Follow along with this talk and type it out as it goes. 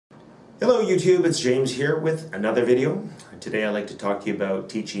Hello YouTube, it's James here with another video. Today I'd like to talk to you about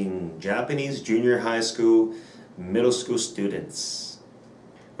teaching Japanese junior high school, middle school students.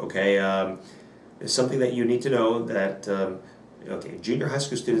 Okay, it's something that you need to know that junior high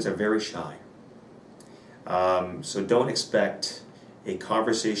school students are very shy. So don't expect a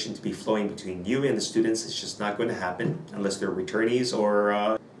conversation to be flowing between you and the students. It's just not going to happen unless they're returnees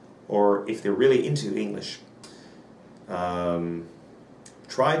or if they're really into English.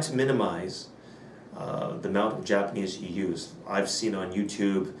 Try to minimize the amount of Japanese you use. I've seen on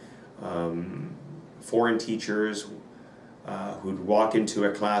YouTube foreign teachers who'd walk into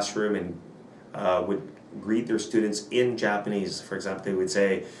a classroom and would greet their students in Japanese. For example, they would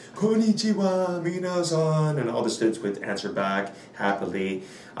say, "Konnichiwa, minasan," and all the students would answer back happily.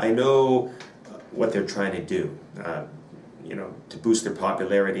 I know what they're trying to do, to boost their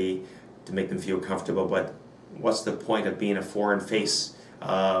popularity, to make them feel comfortable, but what's the point of being a foreign face,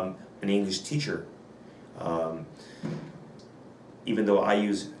 an English teacher? Even though I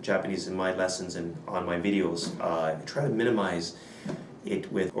use Japanese in my lessons and on my videos, I try to minimize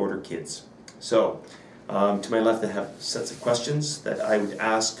it with older kids. So, to my left I have sets of questions that I would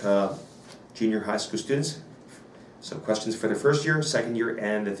ask junior high school students. So questions for the first year, second year,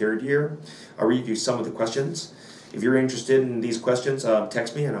 and the third year. I'll read you some of the questions. If you're interested in these questions,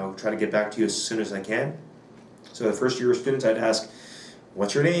 text me and I'll try to get back to you as soon as I can. So the first year students, I'd ask,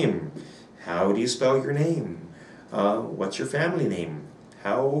 what's your name? How do you spell your name? What's your family name?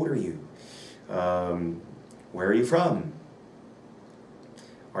 How old are you? Where are you from?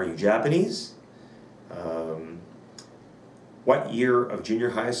 Are you Japanese? What year of junior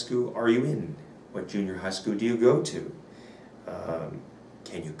high school are you in? What junior high school do you go to?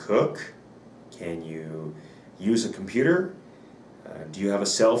 Can you cook? Can you use a computer? Do you have a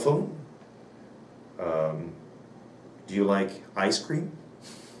cell phone? Do you like ice cream?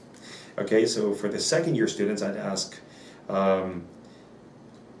 Okay, so for the second year students, I'd ask, can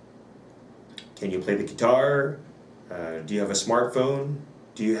you play the guitar? Do you have a smartphone?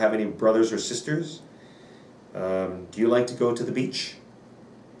 Do you have any brothers or sisters? Do you like to go to the beach?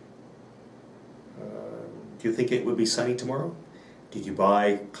 Do you think it would be sunny tomorrow? Did you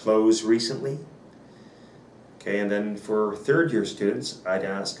buy clothes recently? Okay, and then for third year students, I'd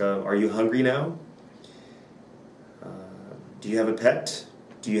ask, are you hungry now? Do you have a pet?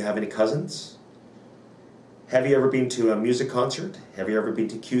 Do you have any cousins? Have you ever been to a music concert? Have you ever been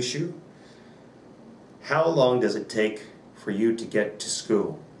to Kyushu? How long does it take for you to get to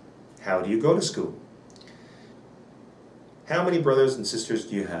school? How do you go to school? How many brothers and sisters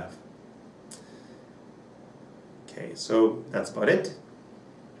do you have? Okay, so that's about it.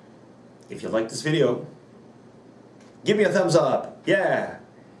 If you like this video, give me a thumbs up, yeah!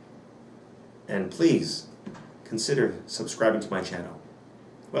 And please, consider subscribing to my channel.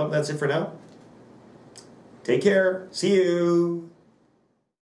 Well, that's it for now. Take care. See you.